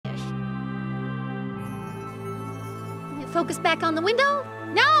focus back on the window.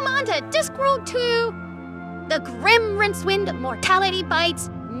 Now I'm on to Discworld 2. The Grim Rincewind Mortality Bites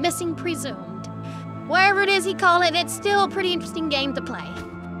Missing Presumed. Wherever it is he called it, it's still a pretty interesting game to play.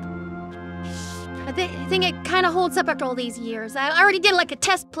 I think it kind of holds up after all these years. I already did like a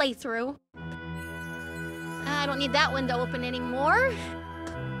test playthrough. I don't need that window open anymore.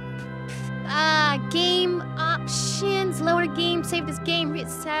 Game options, lower game, save this game, read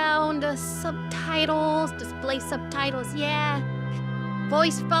sound, subtitles, display subtitles, yeah.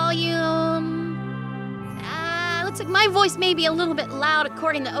 Voice volume. Looks like my voice may be a little bit loud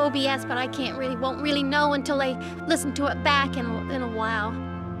according to OBS, but I won't really know until I listen to it back in a while.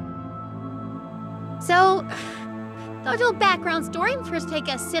 So, a little background story. First take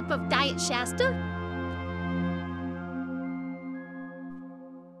a sip of Diet Shasta.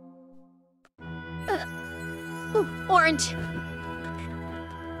 Ooh, orange.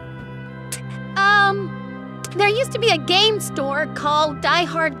 There used to be a game store called Die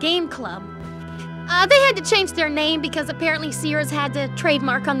Hard Game Club. They had to change their name because apparently Sears had to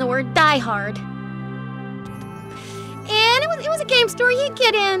trademark on the word Die Hard. And it was a game store. You'd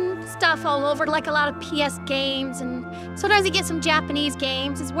get in stuff all over, like a lot of PS games, and sometimes you get some Japanese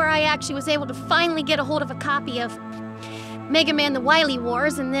games. Is where I actually was able to finally get a hold of a copy of Mega Man: The Wily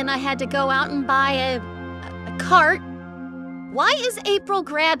Wars, and then I had to go out and buy a cart. Why is April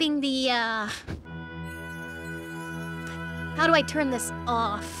grabbing the, How do I turn this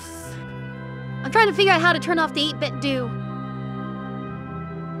off? I'm trying to figure out how to turn off the 8-bit do.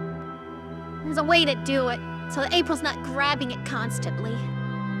 There's a way to do it, so that April's not grabbing it constantly.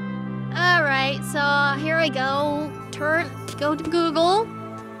 Alright, so here I go. Go to Google.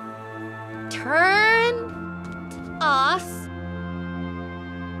 Turn off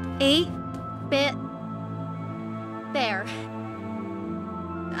 8-bit. There.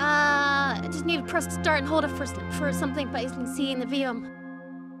 I just need to press start and hold it for something, but you can see in the VM.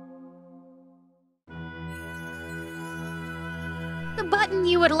 The button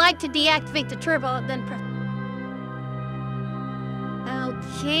you would like to deactivate the turbo, then press.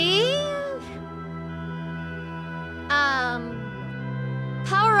 Okay.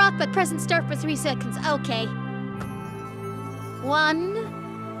 Power off, but press and start for 3 seconds. Okay.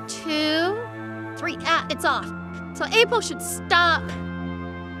 1, 2, 3. It's off. So April should stop.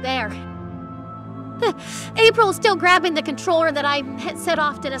 There. April is still grabbing the controller that I had set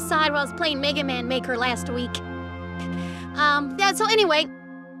off to the side while I was playing Mega Man Maker last week. Yeah, so anyway,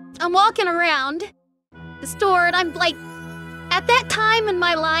 I'm walking around the store and I'm like, at that time in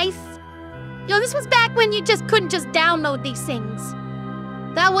my life, this was back when you just couldn't just download these things.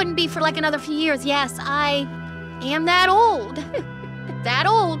 That wouldn't be for like another few years. Yes, I am that old. That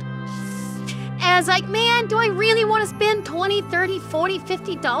old. And I was like, man, do I really want to spend $20, $30, $40,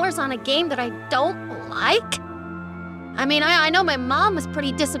 $50 on a game that I don't like? I mean, I know my mom was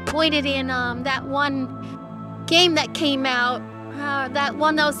pretty disappointed in that one game that came out. That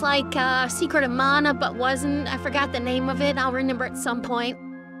one that was like Secret of Mana, but wasn't. I forgot the name of it. I'll remember at some point.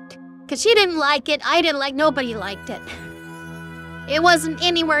 Because she didn't like it. I didn't like Nobody liked it. It wasn't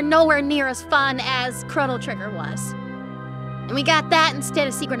nowhere near as fun as Chrono Trigger was. And we got that instead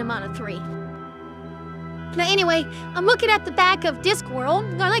of Secret of Mana 3. Now anyway, I'm looking at the back of Discworld.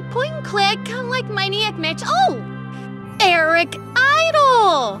 And I like point and click, kind of like Maniac Mansion. Oh! Eric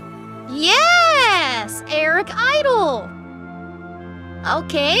Idle! Yes! Eric Idle!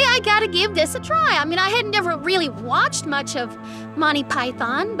 Okay, I gotta give this a try. I mean, I had never really watched much of Monty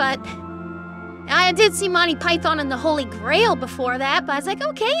Python, but I did see Monty Python and the Holy Grail before that, but I was like,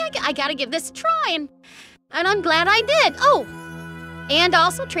 okay, I gotta give this a try, and I'm glad I did. Oh! And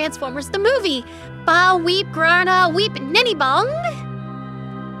also Transformers the movie. Ba weep grana weep ninny bong.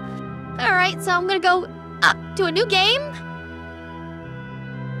 Alright, so I'm gonna go up to a new game.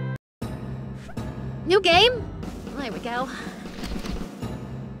 New game. There we go.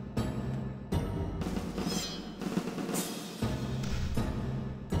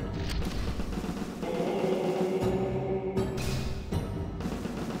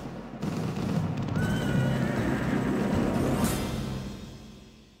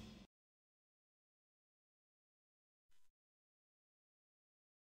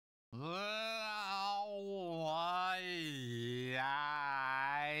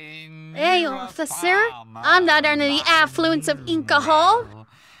 Hey, officer. I'm not under the affluence of alcohol.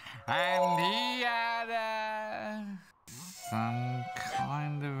 And he had some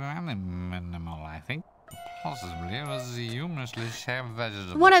kind of animal, I think. Possibly it was a humorously shaped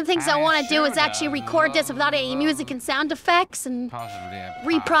vegetable. One of the things I want to do is actually record this without any music and sound effects and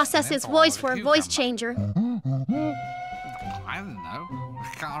reprocess his voice for a voice changer. I don't know.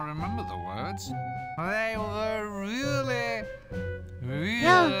 I can't remember the words. They were really...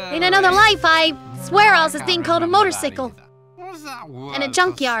 Yeah, in another life, I swear I was being called a motorcycle. What's that word? And a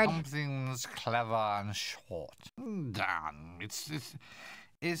junkyard. Something that's clever and short. Damn,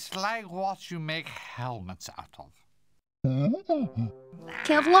 it's like what you make helmets out of.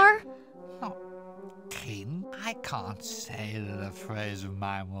 Kevlar? Not tin. I can't say that a phrase of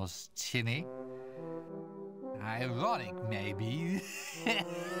mine was tinny. Ironic, maybe.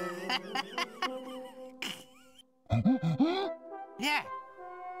 Yeah.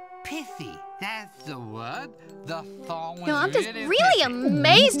 Pithy, that's the word. The thong was I'm just really really pithy.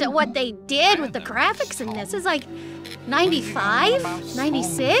 amazed at what they did with the graphics in this. It's like 95,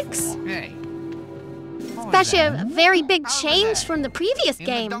 96. Hey. Especially a very big change from the previous In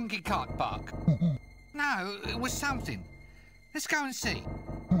game. the donkey cart park. No, it was something. Let's go and see.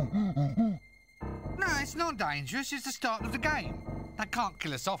 No, it's not dangerous. It's the start of the game. They can't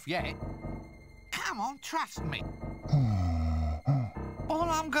kill us off yet. Come on, trust me. All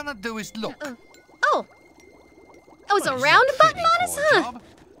I'm gonna do is look. Oh, that was a Well, round it's a button on pretty his cool huh? job.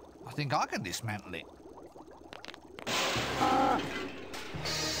 I think I can dismantle it.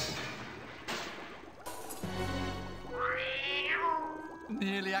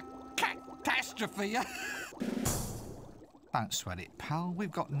 Nearly a catastrophe. Don't sweat it, pal.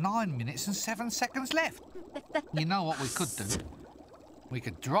 We've got 9 minutes and 7 seconds left. You know what we could do? We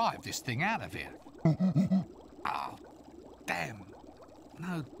could drive this thing out of here. Oh, damn.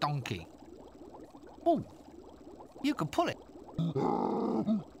 No donkey. Oh, you could pull it.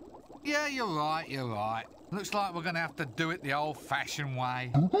 Yeah, you're right. Looks like we're going to have to do it the old-fashioned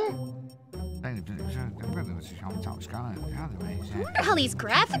way. I wonder how these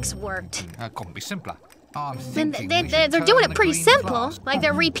graphics worked. Couldn't be simpler. I'm And thinking they're doing it pretty simple, like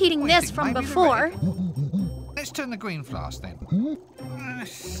they're repeating What do you this think? from Maybe before. they're Let's turn the green flask then.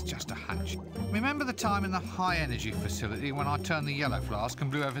 It's just a hunch. Remember the time in the high-energy facility when I turned the yellow flask and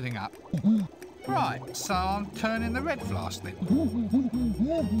blew everything up? Right, so I'm turning the red flask then.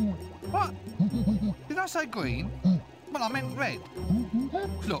 What? Did I say green? Well, I meant red.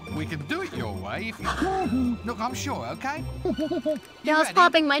 Look, we can do it your way if you... Look, I'm sure, okay? Yeah, I was ready?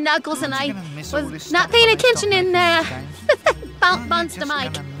 popping my knuckles and I You're gonna miss all was this not stuff paying when they attention stop in, making these games. bounce the Just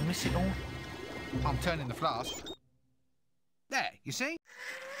mic. gonna miss it all. I'm turning the flask. There, you see?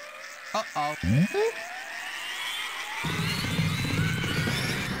 Uh-oh.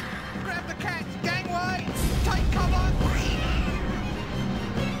 Grab the cats, gangway! Take cover!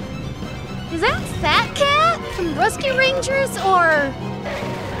 Is that Fat Cat from Rescue Rangers or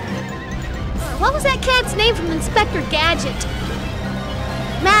what was that cat's name from Inspector Gadget?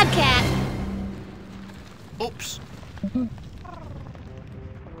 Mad Cat. Oops.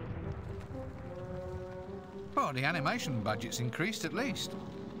 Well, the animation budget's increased at least.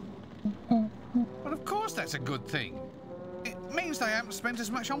 Well, of course that's a good thing. It means they haven't spent as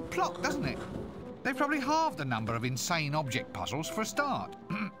much on plot, doesn't it? They've probably halved the number of insane object puzzles for a start.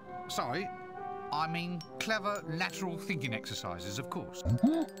 Sorry, I mean clever lateral thinking exercises, of course.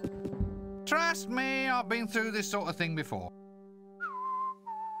 Trust me, I've been through this sort of thing before.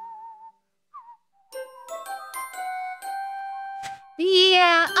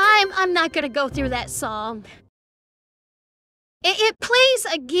 Yeah, I'm not gonna go through that song. It plays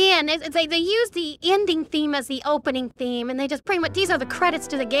again. They use the ending theme as the opening theme, and they just pretty much, these are the credits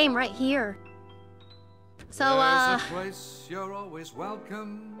to the game right here. So, There's a place you're always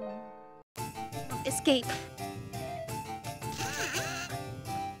welcome. escape.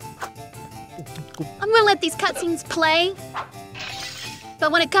 I'm gonna let these cutscenes play.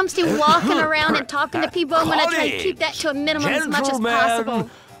 But when it comes to walking around and talking to people, I'm gonna try to keep that to a minimum as much as possible.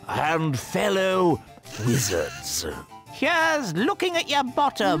 And fellow wizards. Here's looking at your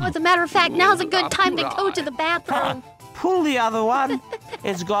bottom. As a matter of fact, now's a good time to go to the bathroom. Pull the other one.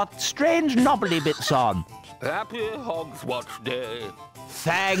 It's got strange knobbly bits on. Happy Hogs Watch Day.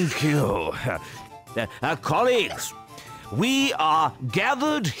 Thank you. Colleagues, we are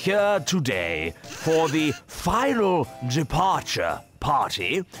gathered here today for the final departure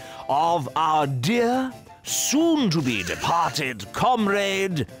party of our dear, soon-to-be departed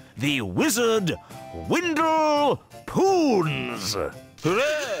comrade, the wizard Windle Poons.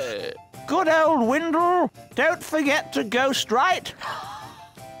 Hooray! Good old Windle. Don't forget to ghost right.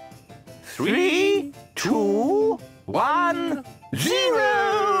 3, 2, 1,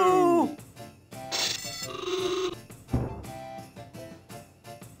 0.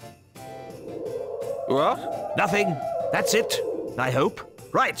 What? Nothing. That's it, I hope.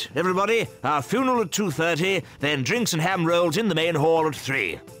 Right, everybody. Our funeral at 2:30, then drinks and ham rolls in the main hall at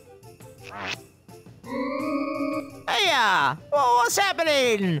 3. Hey, ya? What's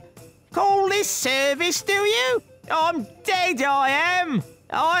happening? Call this service, do you? I'm dead, I am.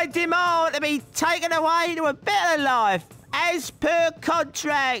 I demand to be taken away to a better life, as per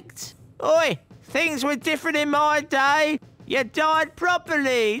contract. Oi, things were different in my day. You died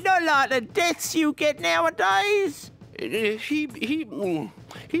properly, not like the deaths you get nowadays. He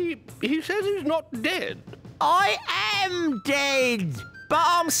says he's not dead. I am dead, but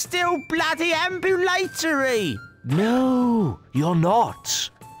I'm still bloody ambulatory. No, you're not.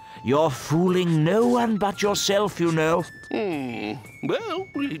 You're fooling no one but yourself, you know. Well,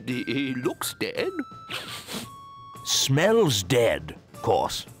 he looks dead. Smells dead, of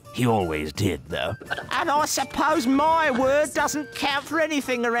course. He always did, though. And I suppose my word doesn't count for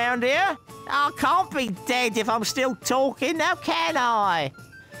anything around here. I can't be dead if I'm still talking, now can I?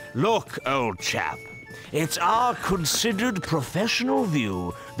 Look, old chap, it's our considered professional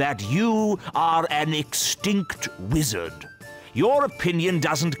view that you are an extinct wizard. Your opinion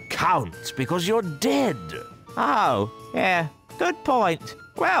doesn't count because you're dead. Oh, yeah, good point.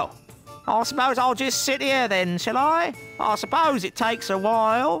 Well, I suppose I'll just sit here then, shall I? I suppose it takes a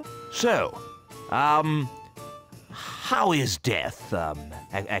while. So, how is death,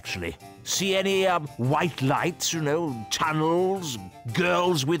 actually? See any, white lights, you know, tunnels,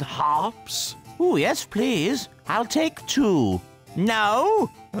 girls with harps? Oh, yes, please. I'll take 2.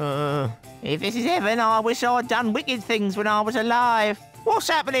 No? If this is heaven, I wish I'd done wicked things when I was alive. What's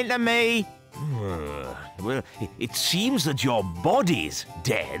happening to me? Well, it seems that your body's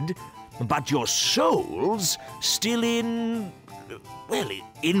dead, but your soul's still in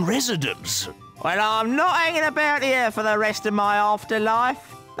residence. Well, I'm not hanging about here for the rest of my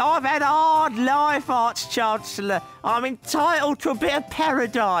afterlife. I've had a hard life, Arch Chancellor. I'm entitled to a bit of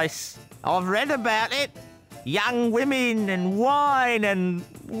paradise. I've read about it. Young women and wine and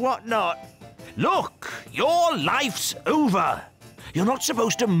whatnot. Look, your life's over. You're not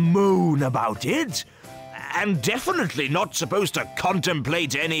supposed to moan about it. And definitely not supposed to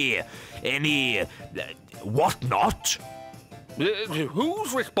contemplate any whatnot.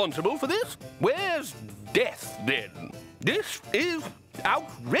 Who's responsible for this? Where's death, then? This is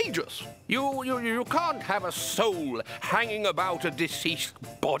outrageous. You can't have a soul hanging about a deceased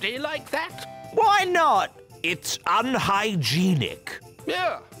body like that. Why not? It's unhygienic.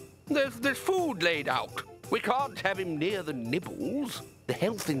 Yeah, there's food laid out. We can't have him near the nibbles. The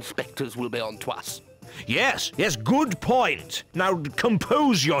health inspectors will be on to us. Yes, good point. Now,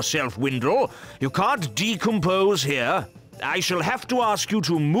 compose yourself, Windle. You can't decompose here. I shall have to ask you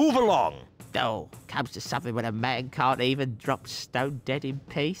to move along. Oh, comes to something when a man can't even drop stone dead in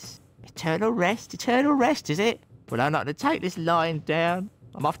peace. Eternal rest, is it? Well, I'm not to take this lying down.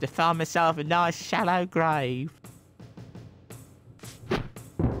 I'm off to find myself a nice shallow grave.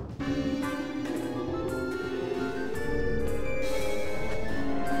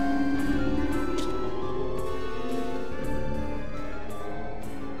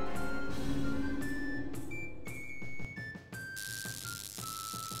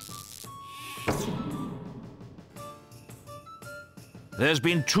 There's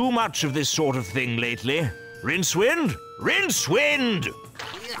been too much of this sort of thing lately. Rincewind? Rincewind!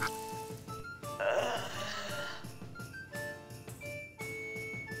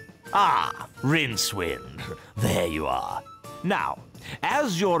 Rincewind. There you are. Now,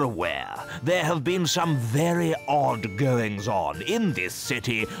 as you're aware, there have been some very odd goings-on in this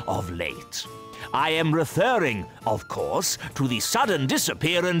city of late. I am referring, of course, to the sudden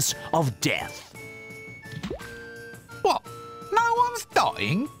disappearance of Death. What? No one's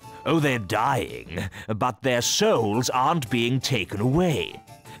dying? Oh, they're dying, but their souls aren't being taken away.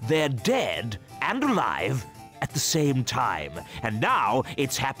 They're dead and alive at the same time, and now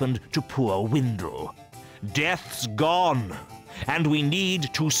it's happened to poor Windle. Death's gone, and we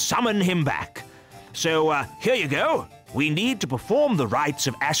need to summon him back. So, here you go. We need to perform the rites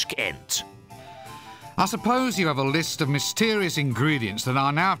of Ashkent. I suppose you have a list of mysterious ingredients that I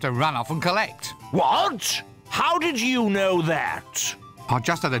now have to run off and collect. What? How did you know that? I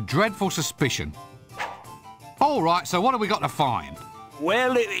just had a dreadful suspicion. All right, so what have we got to find?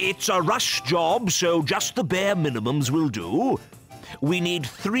 Well, it's a rush job, so just the bare minimums will do. We need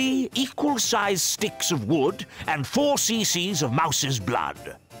 3 equal-sized sticks of wood and 4 cc's of mouse's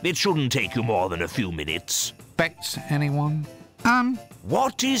blood. It shouldn't take you more than a few minutes. Bets, anyone?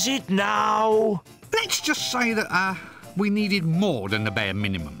 What is it now? Let's just say that, we needed more than the bare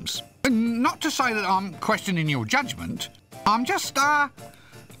minimums. Not to say that I'm questioning your judgment. I'm just,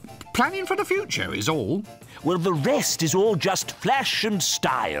 planning for the future is all. Well, the rest is all just flash and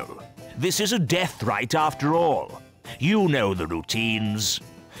style. This is a death rite after all. You know the routines.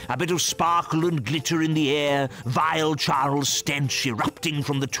 A bit of sparkle and glitter in the air, vile Charles stench erupting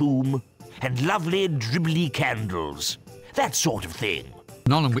from the tomb, and lovely dribbly candles. That sort of thing.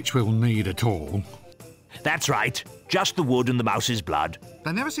 None of which we'll need at all. That's right. Just the wood and the mouse's blood.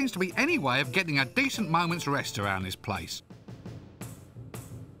 There never seems to be any way of getting a decent moment's rest around this place.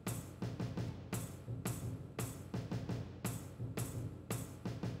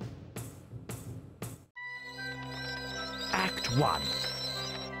 Act 1.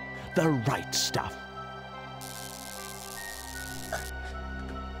 The right stuff.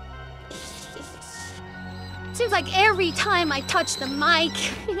 Seems like every time I touch the mic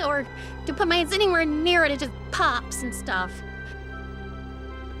or to put my hands anywhere near it, it just pops and stuff.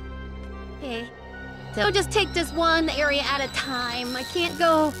 Okay, so just take this one area at a time. I can't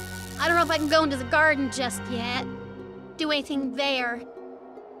go, I don't know if I can go into the garden just yet. Do anything there.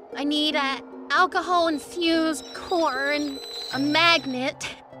 I need a alcohol-infused core and a magnet.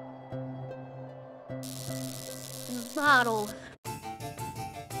 And a bottle.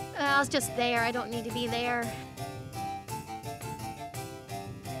 I was just there. I don't need to be there.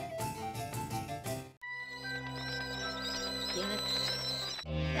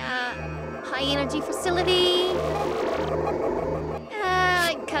 High energy facility.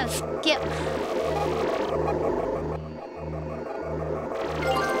 I can skip.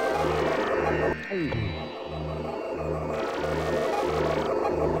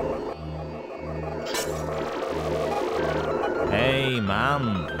 Hey,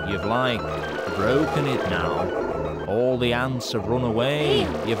 man, you've, like, broken it now. All the ants have run away.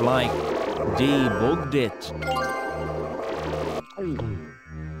 Damn. You've, like, debugged it.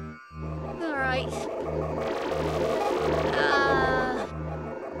 All right.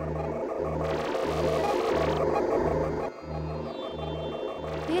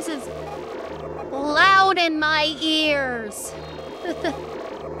 This is loud in my ears.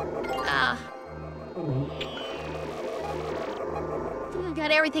 I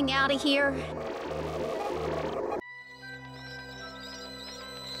got everything out of here.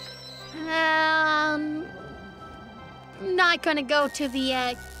 Not gonna go to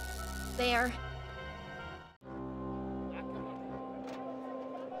the, there.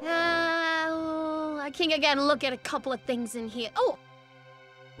 I think I gotta look at a couple of things in here. Oh!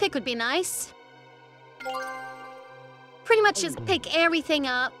 Pick would be nice. Pretty much just pick everything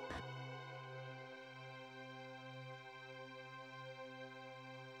up.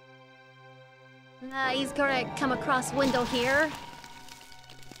 He's gonna come across window here.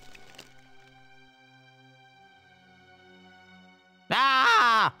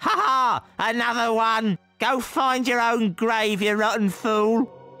 Ah! Ha ha! Another one! Go find your own grave, you rotten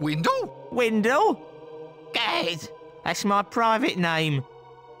fool! Window? Windle? Good! That's my private name.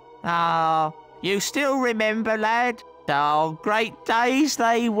 Ah, you still remember, lad? Oh, great days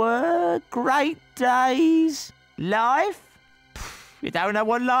they were. Great days. Life? Pff, you don't know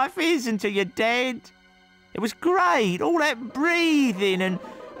what life is until you're dead. It was great, all that breathing and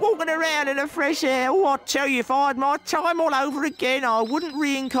walking around in the fresh air. Oh, I tell you, if I had my time all over again, I wouldn't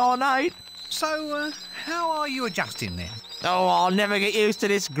reincarnate. So, how are you adjusting then? Oh, I'll never get used to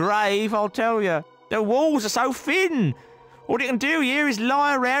this grave, I'll tell you. The walls are so thin. All you can do here is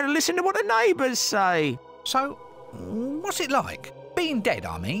lie around and listen to what the neighbours say. So, what's it like? Being dead,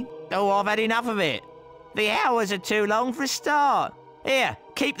 I mean. Oh, I've had enough of it. The hours are too long for a start. Here,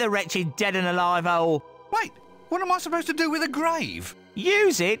 keep the wretched dead and alive hole. Wait, what am I supposed to do with a grave?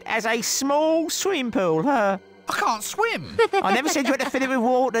 Use it as a small swimming pool, huh? I can't swim. I never said you had to fill it with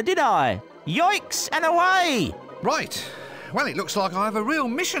water, did I? Yoicks and away! Right. Well, it looks like I have a real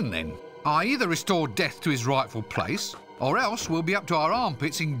mission then. I either restore death to his rightful place, or else we'll be up to our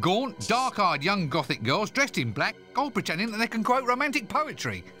armpits in gaunt, dark-eyed young Gothic girls dressed in black, all pretending that they can quote romantic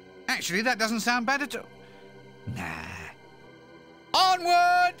poetry. Actually, that doesn't sound bad at all. Nah.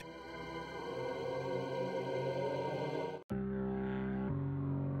 Onward!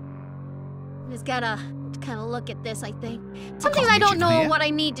 Just gotta kind of look at this, I think. Something I meet don't you know here. what I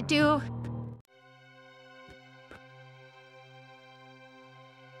need to do.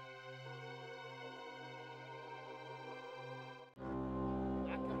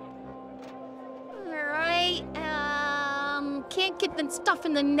 Alright, can't get the stuff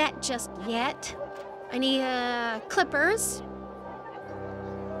in the net just yet. I need, clippers.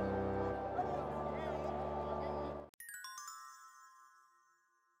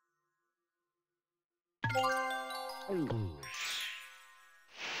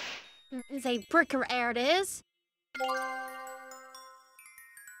 There's a bricker, there it is.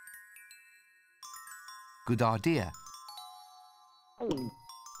 Good idea.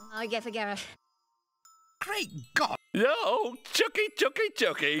 I guess I gotta... Great God! Oh, Chucky, Chucky,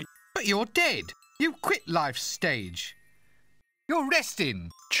 Chucky. But you're dead. You quit life's stage. You're resting.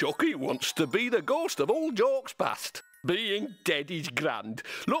 Chucky wants to be the ghost of all jokes past. Being dead is grand.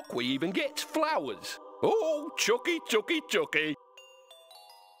 Look, we even get flowers. Oh, Chucky, Chucky, Chucky.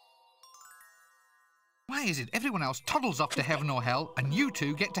 Why is it everyone else toddles off to heaven or hell and you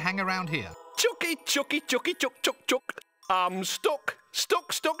two get to hang around here? Chucky, Chucky, Chucky, Chuck, Chuck, Chuck. I'm stuck.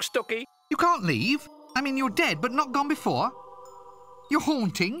 Stucky. You can't leave. I mean, you're dead, but not gone before. You're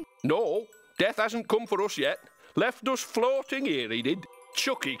haunting. No, death hasn't come for us yet. Left us floating here, he did.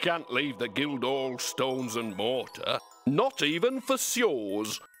 Chucky can't leave the Guildhall stones and mortar. Not even for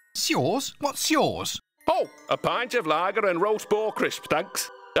Sures. Yours? What's yours? Oh, a pint of lager and roast boar crisp, thanks.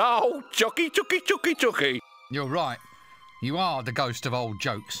 Oh, Chucky, Chucky, Chucky, Chucky. You're right. You are the ghost of old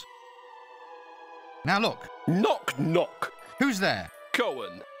jokes. Now look. Knock, knock. Who's there?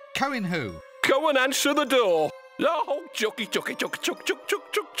 Cohen. Cohen who? Go and answer the door. Oh, Chucky, Chucky, Chuck, Chuck, Chuck,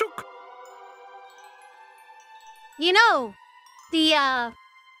 Chuck, Chuck, Chuck. You know, the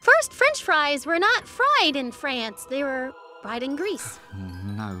first French fries were not fried in France. They were fried in Greece.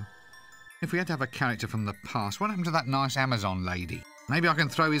 No. If we had to have a character from the past, what happened to that nice Amazon lady? Maybe I can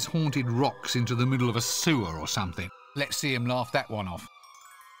throw his haunted rocks into the middle of a sewer or something. Let's see him laugh that one off.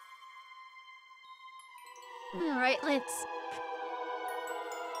 All right, let's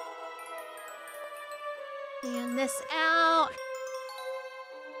fan this out.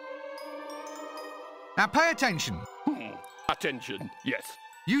 Now pay attention. Attention, yes.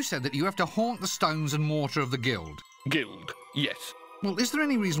 You said that you have to haunt the stones and mortar of the guild. Guild, yes. Well, is there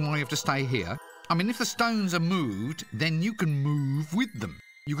any reason why you have to stay here? I mean, if the stones are moved, then you can move with them.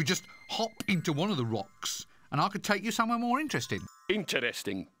 You could just hop into one of the rocks and I could take you somewhere more interesting.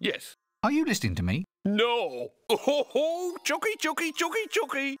 Interesting, yes. Are you listening to me? No. Ho ho, Chucky, Chucky, Chucky,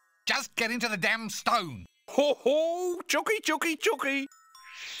 Chucky. Just get into the damn stone. Ho ho, Chucky, Chucky, Chucky.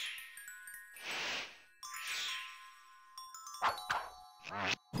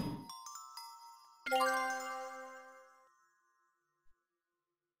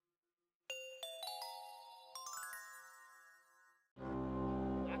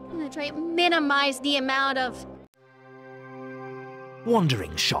 I'm gonna try to minimize the amount of...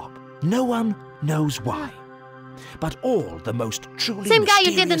 Wandering shop. No one knows why. But all the most truly Same guy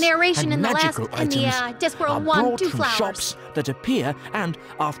who did the mysterious narration and in the last, magical in the items Discworld are 1, brought 2 from flowers. shops that appear and,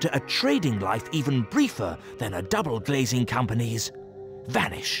 after a trading life even briefer than a double glazing company's,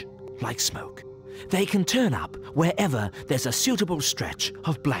 vanish like smoke. They can turn up wherever there's a suitable stretch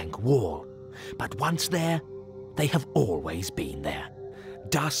of blank wall. But once there, they have always been there.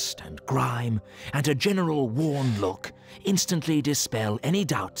 Dust and grime and a general worn look instantly dispel any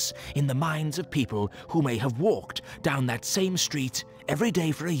doubts in the minds of people who may have walked down that same street every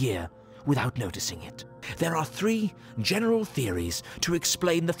day for a year without noticing it. There are 3 general theories to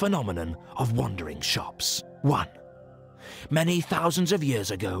explain the phenomenon of wandering shops. 1. Many thousands of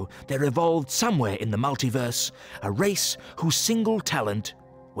years ago, there evolved somewhere in the multiverse a race whose single talent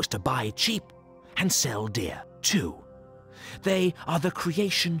was to buy cheap and sell dear. 2. They are the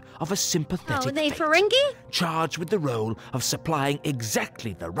creation of a sympathetic Oh, they fate, Ferengi? charged with the role of supplying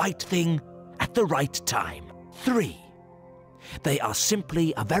exactly the right thing at the right time. 3. They are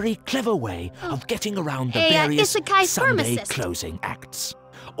simply a very clever way of getting around the various isekai Sunday pharmacist. closing acts.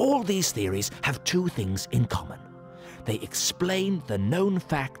 All these theories have 2 things in common. They explain the known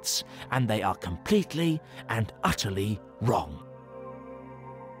facts, and they are completely and utterly wrong.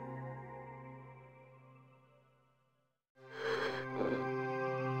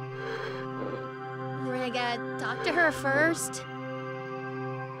 We're gonna gotta talk to her first.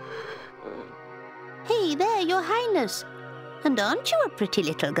 Hey there, Your Highness. And aren't you a pretty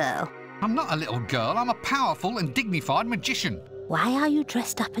little girl? I'm not a little girl, I'm a powerful and dignified magician. Why are you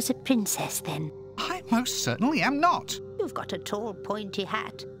dressed up as a princess, then? I most certainly am not. You've got a tall, pointy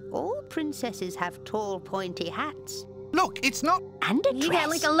hat. All princesses have tall, pointy hats. Look, it's not... And a You dress. got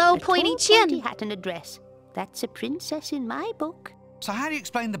like a low, pointy tall, chin. pointy hat and a dress. That's a princess in my book. So how do you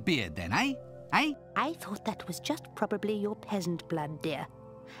explain the beard then, eh? Eh? I thought that was just probably your peasant blood, dear.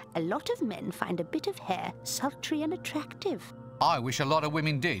 A lot of men find a bit of hair sultry and attractive. I wish a lot of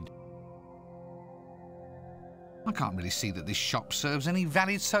women did. I can't really see that this shop serves any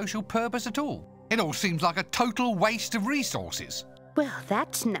valid social purpose at all. It all seems like a total waste of resources. Well,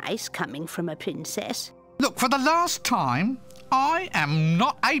 that's nice coming from a princess. Look, for the last time, I am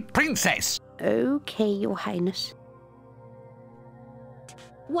not a princess. Okay, Your Highness.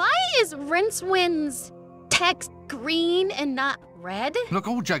 Why is Rincewind's text green and not red? Look,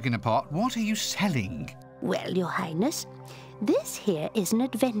 all joking apart, what are you selling? Well, Your Highness, this here is an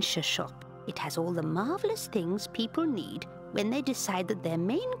adventure shop. It has all the marvelous things people need when they decide that their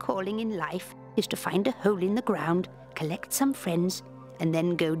main calling in life is to find a hole in the ground, collect some friends, and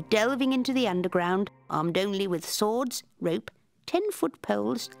then go delving into the underground, armed only with swords, rope, 10-foot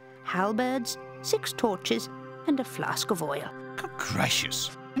poles, halberds, 6 torches, and a flask of oil. Good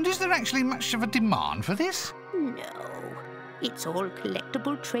gracious. And is there actually much of a demand for this? No. It's all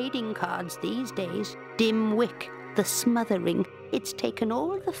collectible trading cards these days. Dim wick, the smothering. It's taken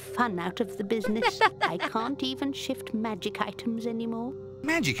all the fun out of the business. I can't even shift magic items anymore.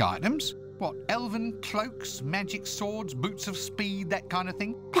 Magic items? What, elven cloaks, magic swords, boots of speed, that kind of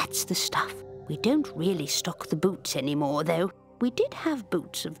thing? That's the stuff. We don't really stock the boots anymore, though. We did have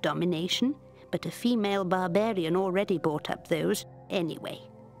boots of domination, but a female barbarian already bought up those. Anyway,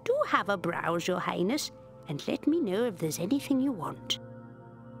 do have a browse, Your Highness, and let me know if there's anything you want.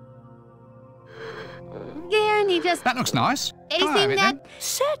 Garen, you just... That looks nice. Can I have Anything it, that... then?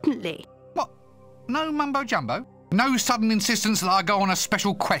 Certainly. What? No mumbo-jumbo? No sudden insistence that I go on a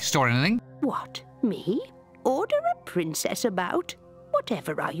special quest or anything? What, me? Order a princess about?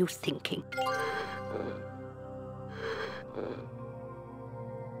 Whatever are you thinking?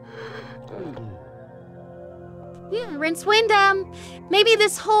 Yeah, Rincewind, maybe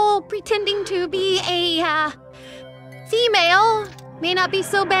this whole pretending to be a, female may not be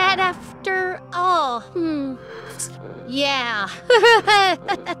so bad after all. Yeah.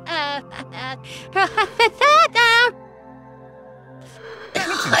 That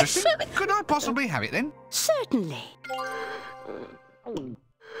looks interesting. Could I possibly have it, then? Certainly.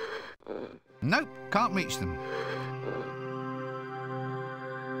 Nope, can't reach them.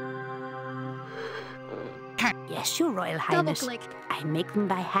 Yes, Your Royal Highness. Double-click. I make them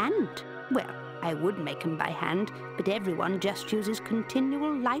by hand. Well, I would make them by hand, but everyone just uses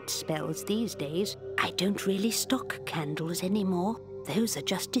continual light spells these days. I don't really stock candles anymore. Those are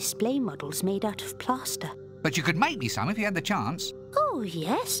just display models made out of plaster. But you could make me some if you had the chance. Oh,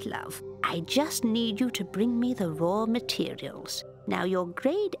 yes, love. I just need you to bring me the raw materials. Now, your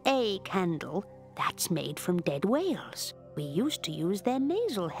grade A candle, that's made from dead whales. We used to use their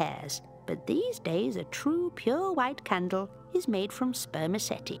nasal hairs, but these days a true pure white candle is made from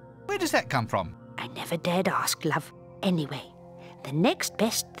spermaceti. Where does that come from? I never dared ask, love. Anyway, the next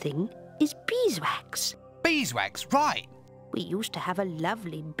best thing is beeswax. Beeswax, right. We used to have a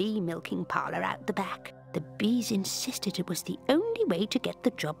lovely bee milking parlour out the back. The bees insisted it was the only way to get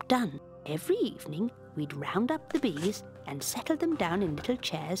the job done. Every evening, we'd round up the bees and settle them down in little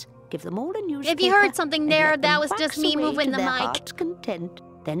chairs, give them all a newspaper. If you heard something and there, let that them was wax just me away moving to the their mic. heart's content.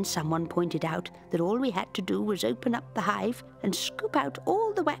 Then someone pointed out that all we had to do was open up the hive and scoop out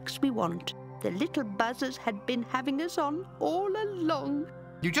all the wax we want. The little buzzers had been having us on all along.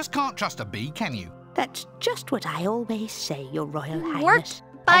 You just can't trust a bee, can you? That's just what I always say, Your Royal Highness. Worked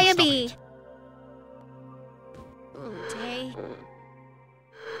by Oh, a stop bee. it. Okay.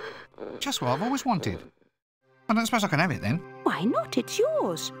 Just what I've always wanted. I don't suppose I can have it, then? Why not? It's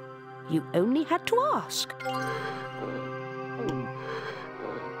yours. You only had to ask.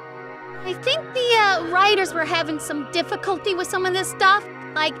 I think the writers were having some difficulty with some of this stuff.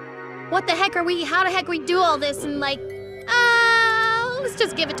 Like, what the heck are we, how the heck we do all this? And like, let's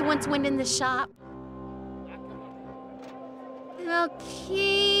just give it to Rincewind in the shop.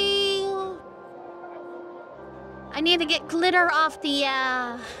 Okay. I need to get glitter off the,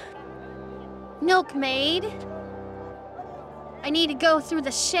 milkmaid. I need to go through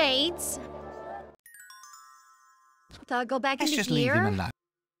the shades. So I'll go back Let's into just leave him gear. alone.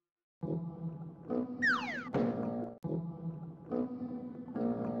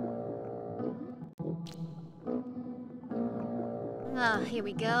 Here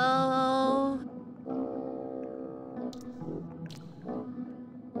we go.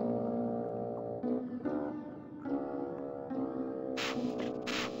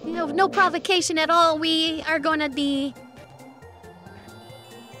 No provocation at all. We are gonna be...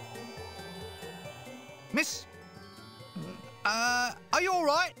 Miss? Are you all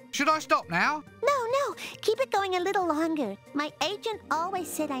right? Should I stop now? No, keep it going a little longer. My agent always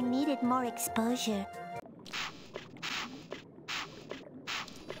said I needed more exposure.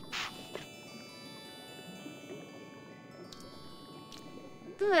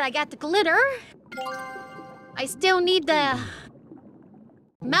 Good, I got the glitter. I still need the...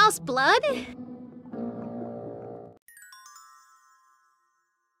 mouse blood.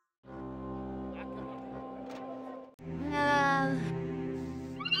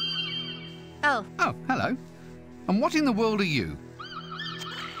 Oh. Oh, hello. And what in the world are you?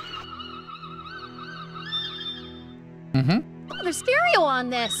 Oh, there's stereo on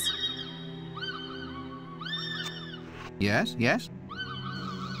this. Yes, yes.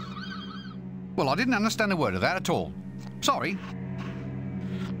 Well, I didn't understand a word of that at all. Sorry.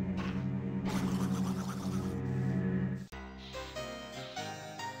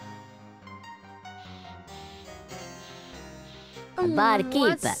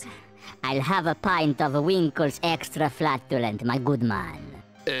 Barkeeper, I'll have a pint of Winkle's Extra Flatulent, my good man.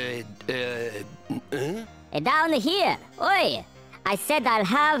 Down here. Oi! I said I'll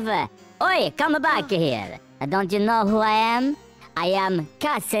have... Oi, come back here. Don't you know who I am? I am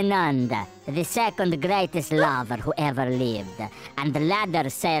Casenanda, the second greatest lover who ever lived, and the ladder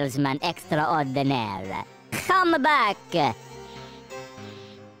salesman extraordinaire. Come back!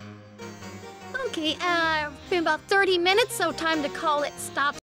 Okay, been about 30 minutes, so time to call it stop